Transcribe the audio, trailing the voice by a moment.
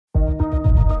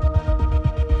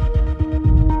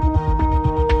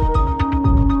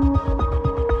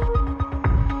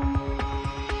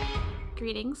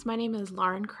Greetings. My name is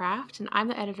Lauren Kraft, and I'm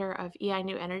the editor of EI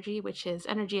New Energy, which is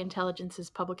Energy Intelligence's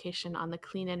publication on the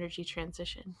clean energy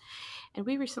transition. And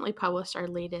we recently published our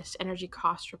latest energy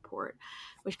cost report,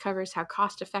 which covers how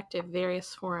cost effective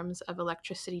various forms of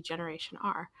electricity generation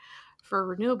are. For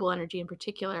renewable energy in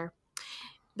particular,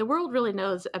 the world really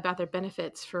knows about their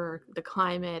benefits for the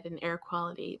climate and air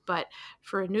quality, but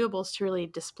for renewables to really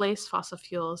displace fossil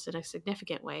fuels in a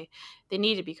significant way, they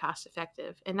need to be cost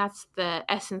effective. And that's the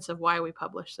essence of why we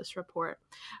published this report,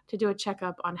 to do a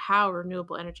checkup on how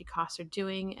renewable energy costs are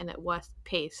doing and at what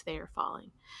pace they are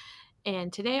falling.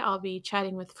 And today I'll be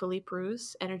chatting with Philippe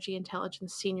Roos, Energy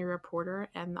Intelligence Senior Reporter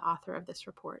and the author of this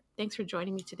report. Thanks for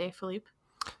joining me today, Philippe.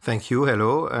 Thank you.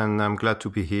 Hello. And I'm glad to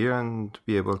be here and to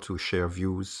be able to share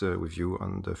views with you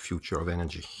on the future of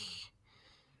energy.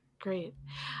 Great.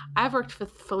 I've worked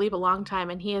with Philippe a long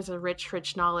time, and he has a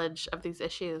rich knowledge of these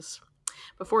issues.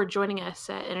 Before joining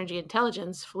us at Energy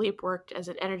Intelligence, Philippe worked as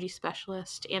an energy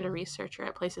specialist and a researcher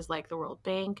at places like the World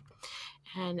Bank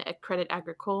and at Credit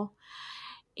Agricole.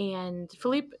 And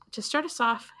Philippe, to start us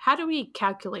off, how do we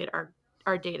calculate our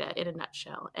data in a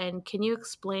nutshell? And can you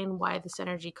explain why this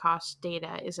energy cost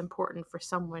data is important for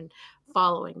someone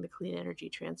following the clean energy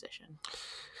transition?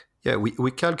 Yeah,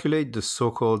 we calculate the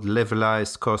so-called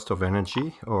levelized cost of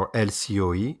energy, or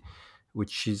LCOE,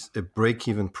 which is a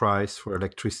break-even price for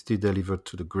electricity delivered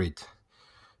to the grid.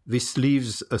 This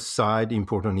leaves aside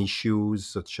important issues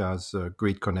such as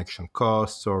grid connection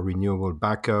costs or renewable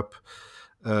backup.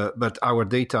 But our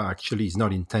data actually is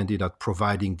not intended at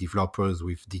providing developers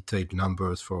with detailed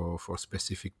numbers for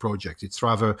specific projects. It's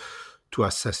rather to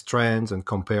assess trends and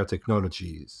compare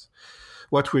technologies.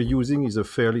 What we're using is a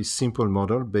fairly simple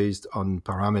model based on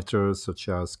parameters such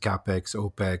as CapEx,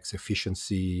 OpEx,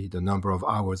 efficiency, the number of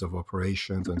hours of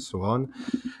operations, and so on.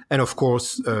 And of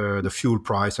course, the fuel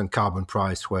price and carbon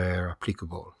price where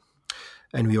applicable.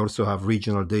 And we also have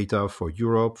regional data for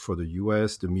Europe, for the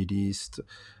US, the Middle East,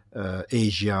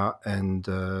 Asia, and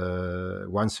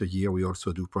once a year we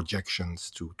also do projections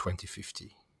to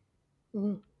 2050.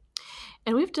 Mm-hmm.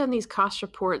 And we've done these cost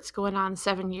reports going on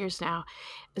 7 years now.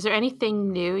 Is there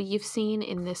anything new you've seen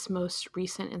in this most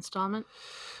recent installment?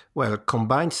 Well,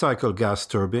 combined cycle gas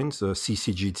turbines,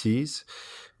 CCGTs,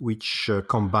 which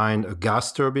combine a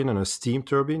gas turbine and a steam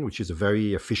turbine, which is a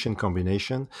very efficient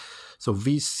combination. So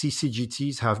these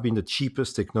CCGTs have been the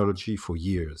cheapest technology for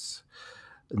years.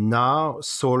 Now,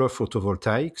 solar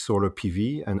photovoltaic, solar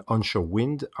PV, and onshore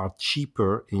wind are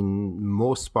cheaper in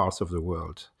most parts of the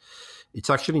world. It's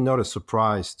actually not a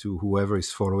surprise to whoever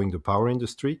is following the power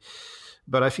industry,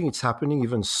 but I think it's happening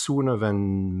even sooner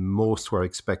than most were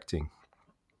expecting.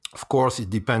 Of course, it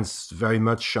depends very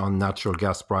much on natural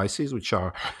gas prices, which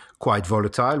are quite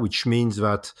volatile, which means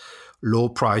that low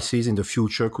prices in the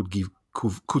future could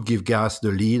give gas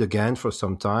the lead again for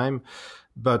some time.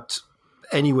 But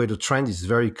anyway, the trend is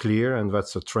very clear, and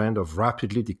that's a trend of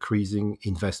rapidly decreasing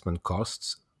investment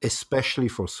costs, especially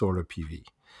for solar PV.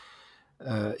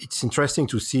 It's interesting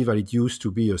to see that it used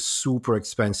to be a super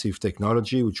expensive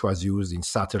technology, which was used in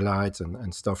satellites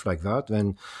and stuff like that.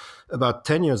 Then about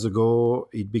 10 years ago,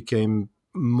 it became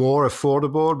more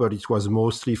affordable, but it was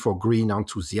mostly for green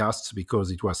enthusiasts because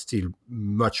it was still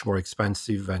much more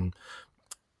expensive than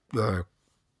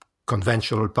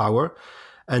conventional power.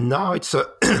 And now it's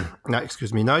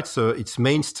it's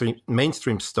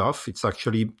mainstream stuff. It's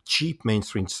actually cheap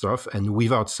mainstream stuff and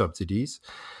without subsidies.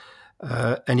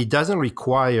 And it doesn't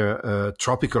require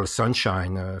tropical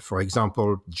sunshine. For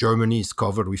example, Germany is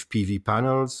covered with PV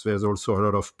panels. There's also a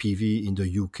lot of PV in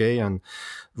the UK, and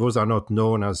those are not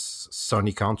known as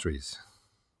sunny countries.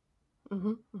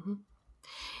 Mm-hmm, mm-hmm.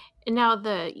 And now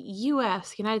the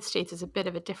United States, is a bit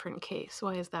of a different case.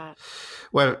 Why is that?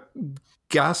 Well,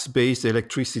 gas-based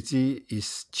electricity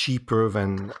is cheaper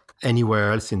than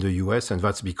anywhere else in the US, and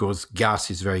that's because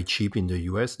gas is very cheap in the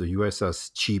US. The US has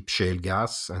cheap shale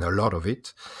gas and a lot of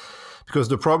it. Because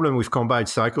the problem with combined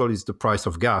cycle is the price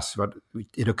of gas, but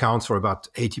it accounts for about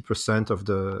 80% of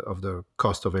the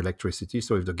cost of electricity.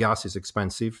 So if the gas is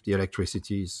expensive, the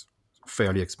electricity is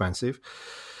fairly expensive.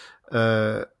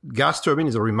 Gas turbine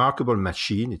is a remarkable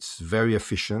machine. It's very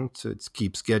efficient. It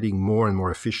keeps getting more and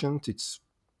more efficient. It's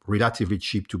relatively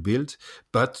cheap to build,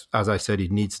 but as I said,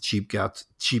 it needs cheap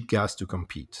gas to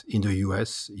compete. In the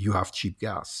US, you have cheap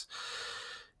gas.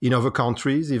 In other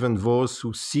countries, even those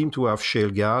who seem to have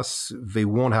shale gas, they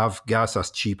won't have gas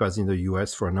as cheap as in the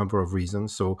US for a number of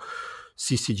reasons. So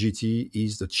CCGT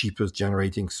is the cheapest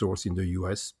generating source in the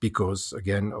US because,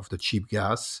 again, of the cheap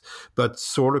gas. But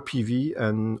solar PV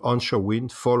and onshore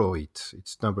wind follow it.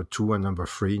 It's number 2 and number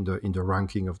 3 in the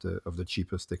ranking of the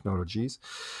cheapest technologies.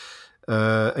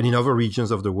 And in other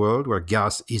regions of the world where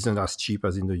gas isn't as cheap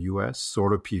as in the US,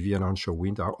 solar PV and onshore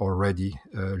wind are already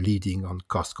leading on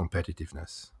cost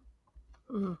competitiveness.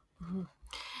 Mm-hmm.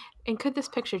 And could this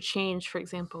picture change, for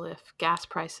example, if gas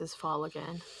prices fall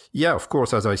again? Yeah, of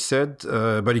course, as I said,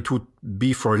 but it would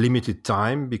be for a limited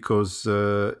time because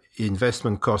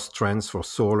investment cost trends for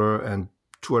solar and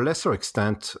to a lesser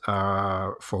extent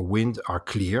for wind are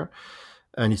clear.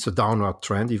 And it's a downward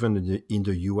trend. Even in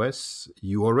the US,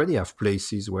 you already have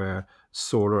places where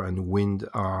solar and wind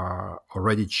are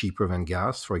already cheaper than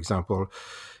gas. For example,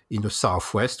 in the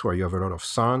Southwest, where you have a lot of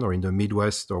sun, or in the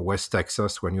Midwest or West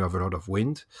Texas, when you have a lot of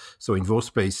wind. So in those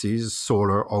places,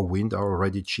 solar or wind are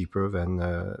already cheaper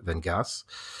than gas.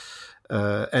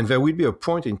 And there will be a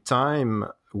point in time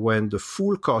when the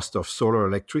full cost of solar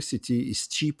electricity is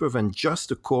cheaper than just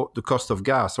the cost of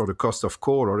gas or the cost of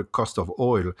coal or the cost of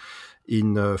oil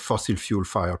in fossil fuel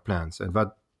fire plants. And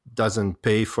that doesn't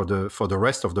pay for the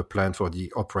rest of the plant, for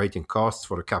the operating costs,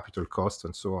 for the capital costs,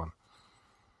 and so on.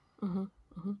 Mm-hmm.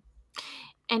 Mm-hmm.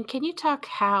 And can you talk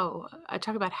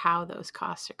about how those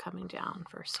costs are coming down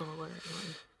for solar and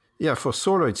wind? Yeah, for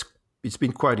solar, it's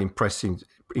been quite impressive.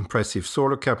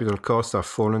 Solar capital costs have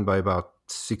fallen by about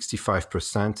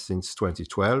 65% since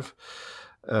 2012.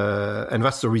 And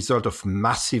that's the result of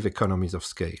massive economies of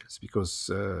scales because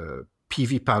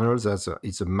PV panels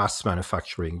it's a mass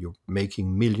manufacturing. You're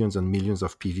making millions and millions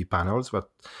of PV panels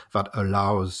that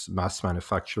allows mass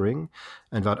manufacturing,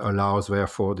 and that allows,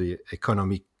 therefore, the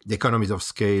economies of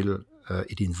scale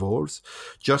it involves,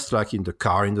 just like in the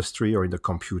car industry or in the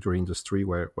computer industry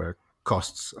where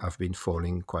costs have been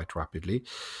falling quite rapidly.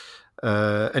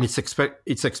 And it's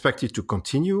expected to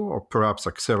continue or perhaps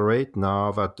accelerate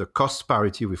now that the cost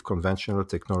parity with conventional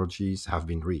technologies have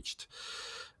been reached.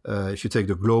 If you take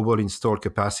the global installed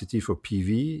capacity for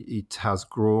PV, it has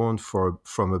grown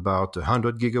from about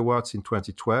 100 gigawatts in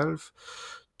 2012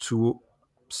 to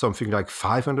something like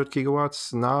 500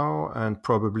 gigawatts now, and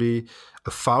probably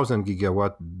 1,000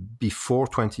 gigawatt before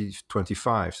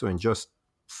 2025. So in just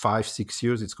 5-6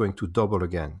 years, it's going to double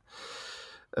again.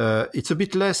 It's a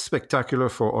bit less spectacular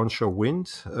for onshore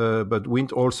wind, but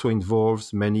wind also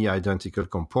involves many identical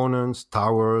components,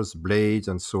 towers, blades,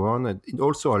 and so on. And it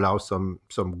also allows some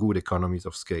good economies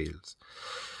of scales.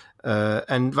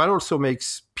 And that also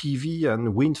makes PV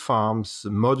and wind farms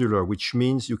modular, which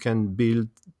means you can build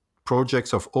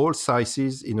projects of all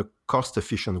sizes in a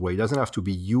cost-efficient way. It doesn't have to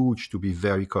be huge to be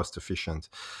very cost-efficient.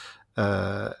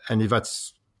 And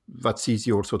that's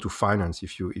easy also to finance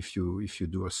if you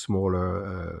do a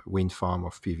smaller wind farm or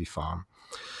PV farm.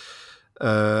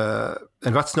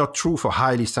 And that's not true for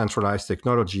highly centralized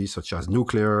technologies such as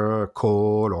nuclear,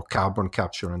 coal, or carbon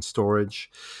capture and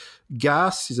storage.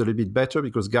 Gas is a little bit better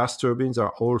because gas turbines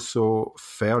are also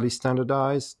fairly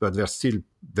standardized, but they're still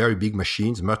very big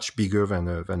machines, much bigger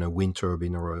than a wind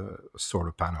turbine or a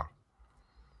solar panel.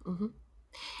 Mm-hmm.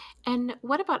 And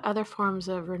what about other forms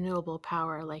of renewable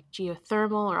power like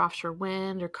geothermal or offshore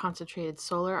wind or concentrated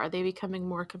solar? Are they becoming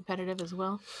more competitive as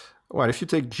well? Well, if you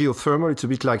take geothermal, it's a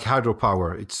bit like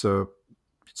hydropower. It's a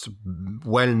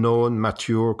well-known,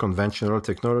 mature, conventional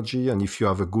technology. And if you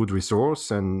have a good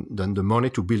resource and then the money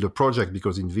to build a project,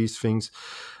 because in these things,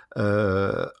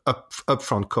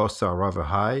 upfront costs are rather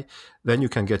high, then you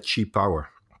can get cheap power.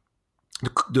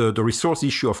 The resource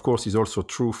issue, of course, is also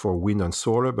true for wind and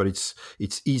solar, but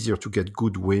it's easier to get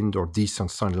good wind or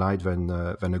decent sunlight than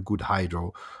a good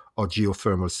hydro or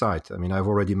geothermal site. I mean, I've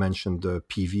already mentioned the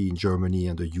PV in Germany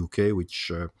and the UK,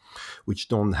 which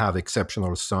don't have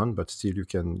exceptional sun, but still you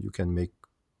can make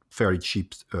fairly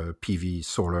cheap PV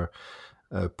solar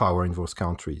power in those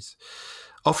countries.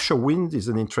 Offshore wind is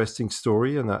an interesting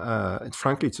story, and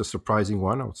frankly, it's a surprising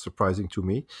one, or surprising to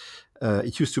me.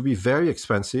 It used to be very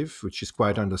expensive, which is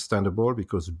quite understandable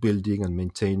because building and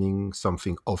maintaining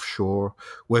something offshore,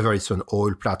 whether it's an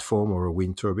oil platform or a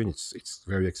wind turbine, it's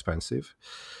very expensive.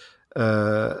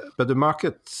 But the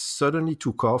market suddenly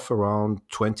took off around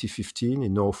 2015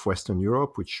 in Northwestern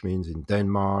Europe, which means in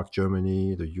Denmark,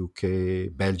 Germany, the UK,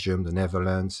 Belgium, the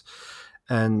Netherlands.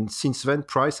 And since then,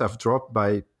 prices have dropped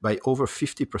by over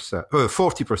 40%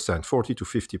 to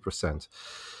 50%.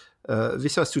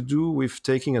 This has to do with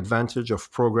taking advantage of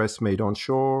progress made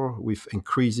onshore, with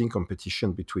increasing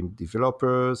competition between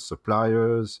developers,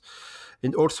 suppliers,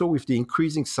 and also with the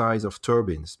increasing size of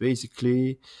turbines.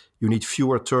 Basically, you need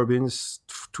fewer turbines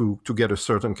to get a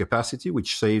certain capacity,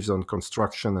 which saves on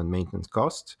construction and maintenance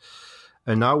costs.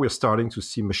 And now we're starting to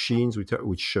see machines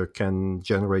which can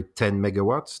generate 10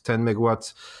 megawatts. 10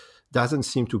 megawatts doesn't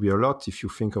seem to be a lot if you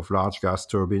think of large gas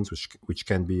turbines, which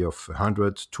can be of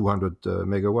 100, 200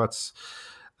 megawatts.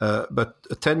 But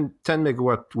a 10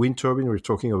 megawatt wind turbine, we're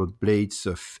talking about blades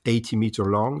of 80-meter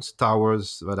long,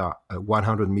 towers that are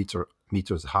 100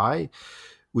 meters high,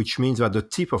 which means that the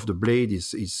tip of the blade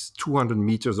is 200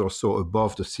 meters or so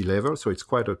above the sea level. So it's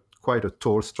quite a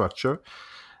tall structure,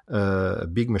 a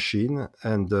big machine,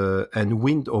 and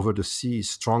wind over the sea is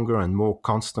stronger and more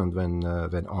constant than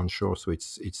onshore. So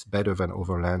it's better than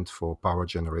overland for power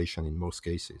generation in most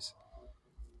cases.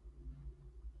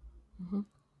 Mm-hmm.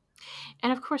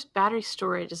 And of course, battery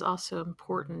storage is also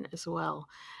important as well.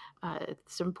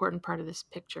 It's an important part of this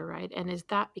picture, right? And is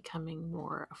that becoming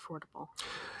more affordable?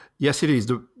 Yes, it is.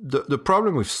 The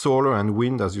problem with solar and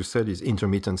wind, as you said, is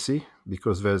intermittency,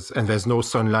 because there's no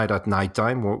sunlight at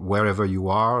nighttime wherever you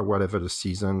are, whatever the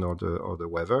season or the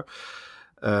weather.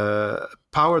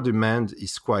 Power demand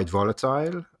is quite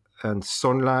volatile, and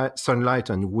sunlight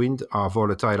and wind are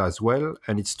volatile as well.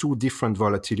 And it's two different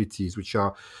volatilities which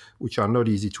are not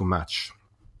easy to match.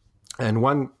 And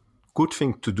one good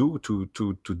thing to do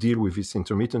to deal with this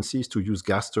intermittency is to use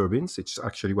gas turbines. It's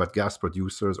actually what gas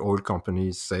producers, oil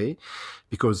companies say,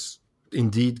 because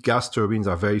indeed gas turbines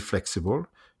are very flexible.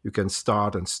 You can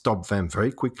start and stop them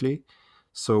very quickly.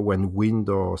 So when wind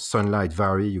or sunlight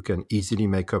vary, you can easily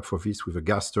make up for this with a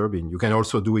gas turbine. You can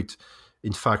also do it,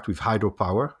 in fact, with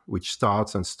hydropower, which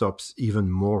starts and stops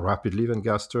even more rapidly than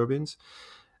gas turbines.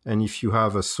 And if you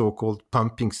have a so-called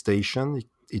pumping station,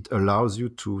 it allows you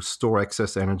to store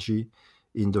excess energy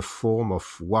in the form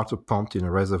of water pumped in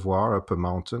a reservoir up a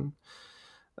mountain.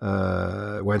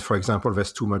 When, for example,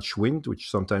 there's too much wind, which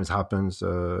sometimes happens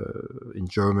in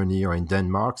Germany or in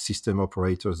Denmark, system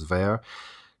operators there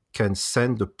can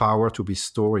send the power to be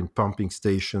stored in pumping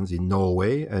stations in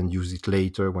Norway and use it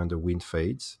later when the wind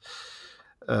fades.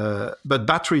 But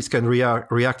batteries can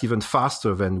react even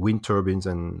faster than wind turbines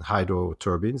and hydro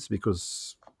turbines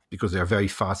because they're very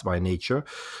fast by nature.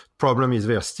 Problem is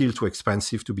they are still too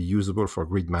expensive to be usable for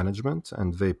grid management,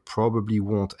 and they probably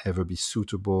won't ever be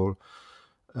suitable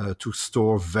to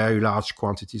store very large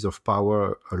quantities of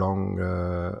power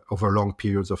over long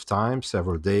periods of time,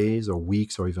 several days or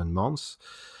weeks or even months.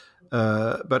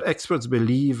 But experts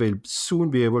believe they'll soon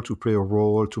be able to play a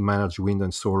role to manage wind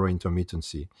and solar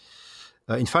intermittency.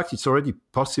 In fact, it's already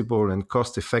possible and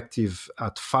cost-effective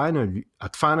at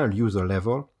final user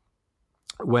level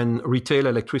when retail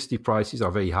electricity prices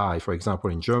are very high, for example,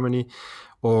 in Germany,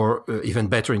 or even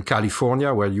better in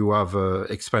California, where you have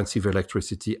expensive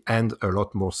electricity and a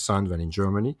lot more sun than in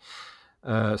Germany.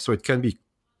 So it can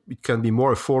be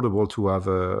more affordable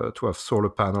to have solar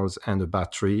panels and a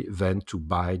battery than to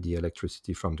buy the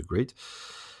electricity from the grid.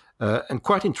 And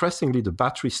quite interestingly, the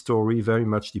battery story very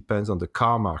much depends on the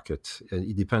car market.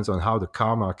 It depends on how the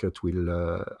car market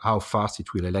how fast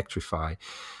it will electrify.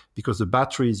 Because the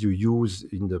batteries you use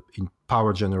in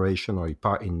power generation or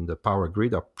in the power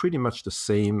grid are pretty much the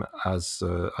same as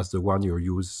the one you're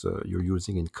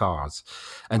using in cars,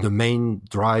 and the main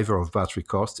driver of battery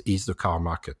cost is the car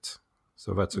market.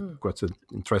 So that's quite an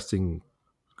interesting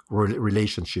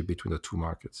relationship between the two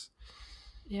markets.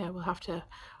 Yeah, we'll have to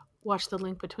watch the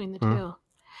link between the two.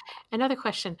 Another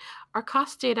question. Our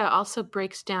cost data also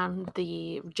breaks down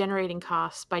the generating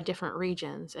costs by different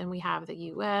regions. And we have the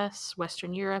US,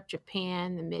 Western Europe,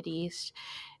 Japan, the Mideast,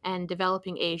 and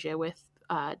developing Asia, with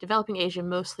developing Asia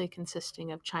mostly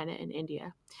consisting of China and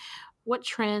India. What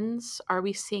trends are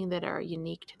we seeing that are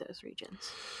unique to those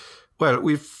regions? Well,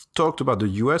 we've talked about the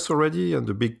US already, and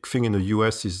the big thing in the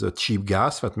US is the cheap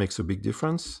gas that makes a big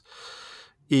difference.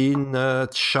 In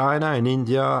China and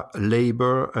India,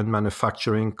 labor and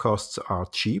manufacturing costs are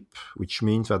cheap, which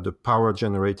means that the power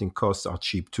generating costs are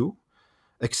cheap too,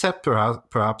 except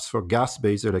perhaps for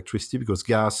gas-based electricity, because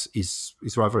gas is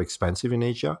rather expensive in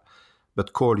Asia,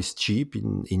 but coal is cheap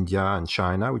in India and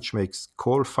China, which makes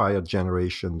coal-fired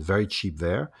generation very cheap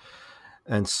there.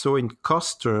 And so in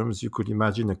cost terms, you could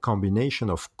imagine a combination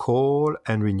of coal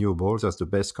and renewables as the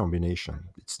best combination.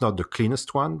 It's not the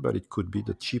cleanest one, but it could be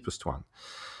the cheapest one.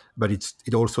 But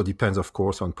it also depends, of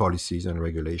course, on policies and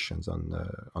regulations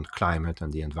on climate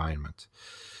and the environment.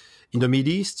 In the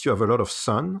Mideast, you have a lot of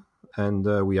sun,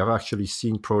 and we have actually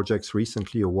seen projects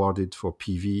recently awarded for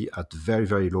PV at very,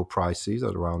 very low prices,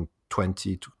 at around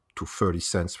 20 to 30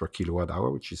 cents per kilowatt hour,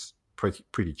 which is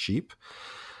pretty cheap.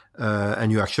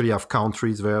 And you actually have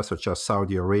countries there, such as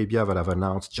Saudi Arabia, that have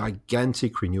announced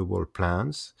gigantic renewable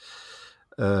plans.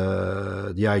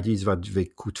 The idea is that they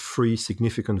could free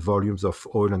significant volumes of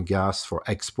oil and gas for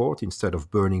export instead of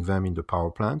burning them in the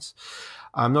power plants.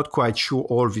 I'm not quite sure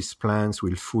all these plans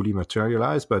will fully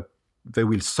materialize, but they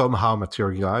will somehow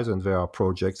materialize, and there are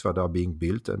projects that are being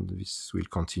built, and this will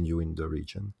continue in the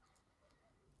region.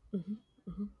 Mm-hmm.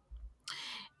 Mm-hmm.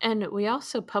 And we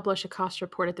also publish a cost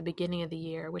report at the beginning of the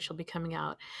year, which will be coming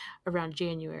out around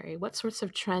January. What sorts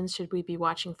of trends should we be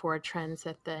watching for, trends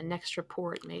that the next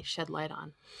report may shed light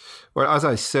on? Well, as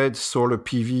I said, solar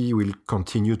PV will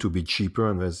continue to be cheaper,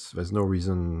 and there's no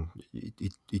reason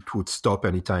it would stop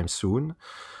anytime soon.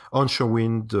 Onshore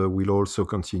wind will also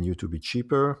continue to be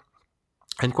cheaper.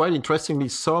 And quite interestingly,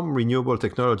 some renewable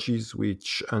technologies,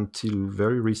 which until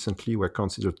very recently were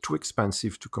considered too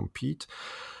expensive to compete,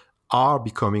 are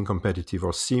becoming competitive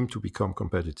or seem to become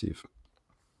competitive.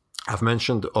 I've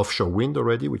mentioned offshore wind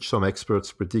already, which some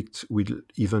experts predict will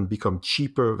even become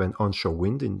cheaper than onshore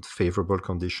wind in favorable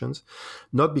conditions.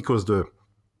 Not because the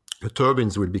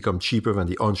turbines will become cheaper than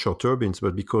the onshore turbines,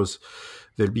 but because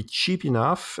they'll be cheap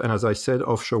enough. And as I said,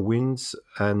 offshore winds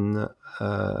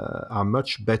are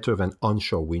much better than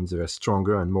onshore winds. They're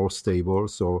stronger and more stable.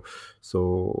 So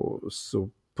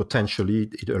potentially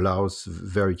it allows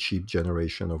very cheap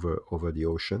generation over the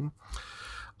ocean.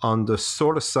 On the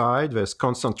solar side, there's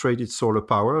concentrated solar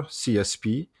power,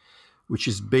 CSP, which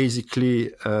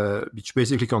basically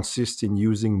consists in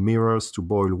using mirrors to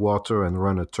boil water and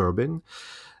run a turbine.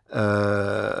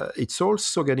 It's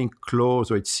also getting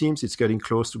close, or it seems it's getting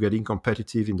close to getting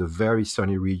competitive in the very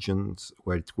sunny regions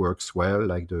where it works well,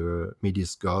 like the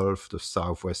Mid-East Gulf, the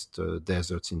Southwest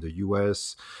deserts in the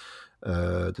US,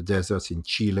 the deserts in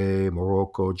Chile,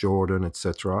 Morocco, Jordan,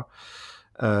 etc.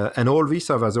 And all this,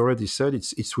 as already said,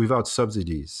 it's without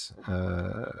subsidies.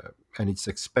 And it's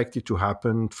expected to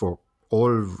happen for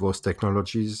all those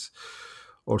technologies.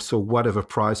 Also, whatever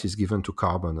price is given to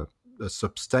carbon. A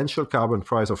substantial carbon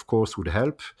price, of course, would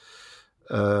help.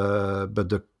 But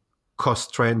the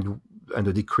cost trend and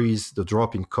the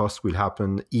drop in cost will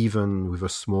happen even with a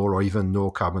small or even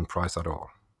no carbon price at all.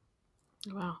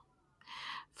 Wow.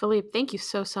 Philippe, thank you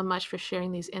so much for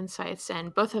sharing these insights,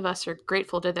 and both of us are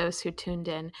grateful to those who tuned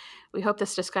in. We hope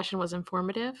this discussion was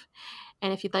informative.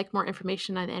 And if you'd like more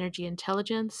information on energy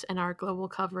intelligence and our global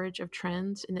coverage of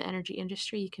trends in the energy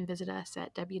industry, you can visit us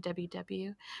at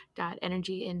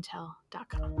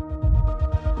www.energyintel.com.